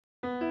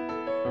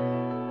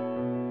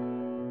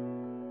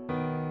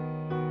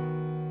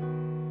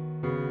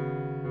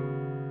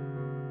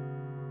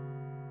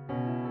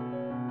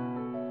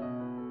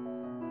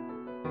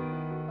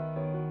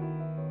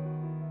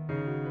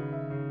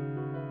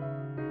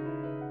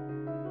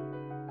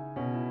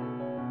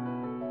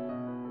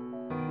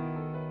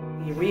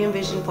We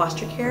re-envision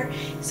foster care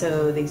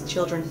so these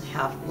children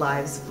have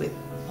lives with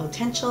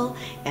potential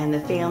and the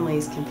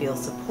families can feel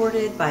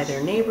supported by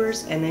their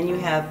neighbors, and then you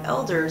have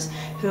elders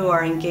who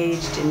are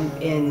engaged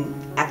in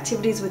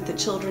activities with the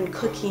children,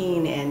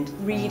 cooking and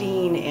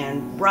reading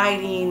and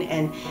writing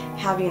and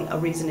having a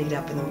reason to get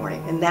up in the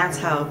morning. And that's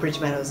how Bridge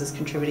Meadows is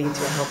contributing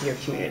to a healthier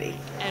community.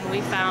 And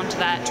we found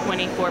that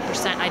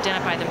 24%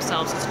 identify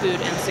themselves as food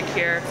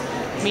insecure,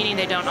 meaning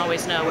they don't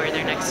always know where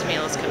their next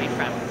meal is coming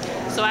from.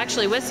 So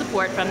actually, with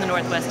support from the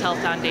Northwest Health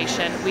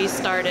Foundation, we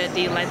started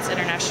the Lentz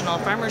International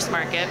Farmers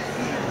Market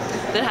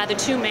that had the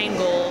two main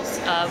goals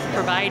of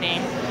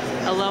providing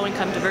a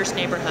low-income, diverse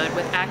neighborhood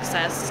with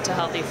access to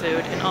healthy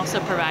food, and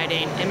also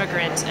providing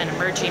immigrant and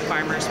emerging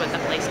farmers with a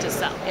place to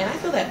sell. And I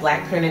feel that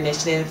Black Parent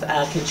Initiative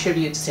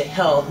contributes to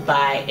health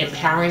by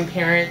empowering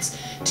parents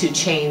to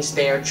change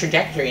their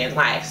trajectory in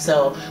life.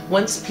 So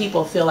once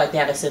people feel like they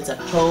have a sense of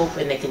hope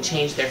and they can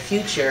change their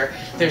future,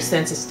 their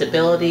sense of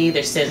stability,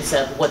 their sense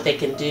of what they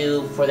can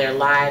do for their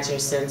lives, their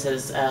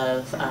senses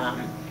of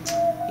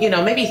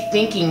maybe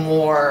thinking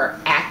more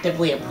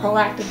actively and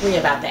proactively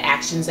about the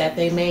actions that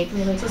they make.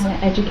 Really kind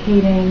of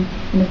educating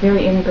in a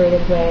very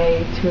integrated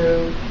way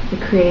through the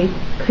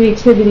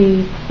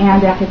creativity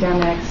and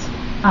academics,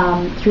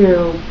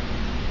 through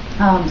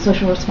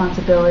social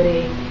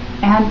responsibility,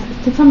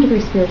 and to some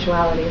degree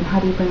spirituality, and how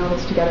do you bring all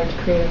those together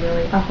to create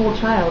a whole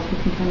child who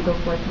can kind of go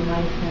forth in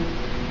life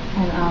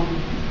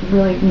and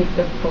really meet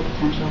their full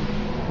potential.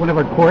 One of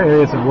our core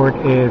areas of work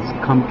is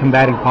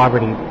combating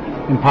poverty.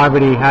 And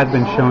poverty has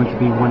been shown to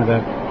be one of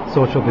the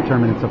social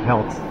determinants of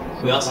health.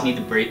 We also need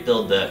to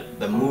build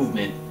the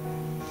movement,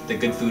 the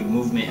good food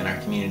movement in our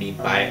community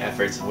by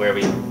efforts where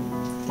we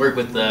work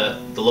with the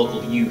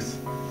local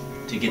youth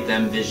to get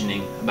them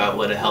visioning about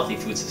what a healthy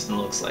food system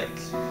looks like.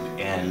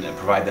 And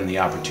provide them the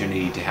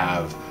opportunity to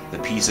have the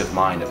peace of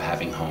mind of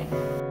having home.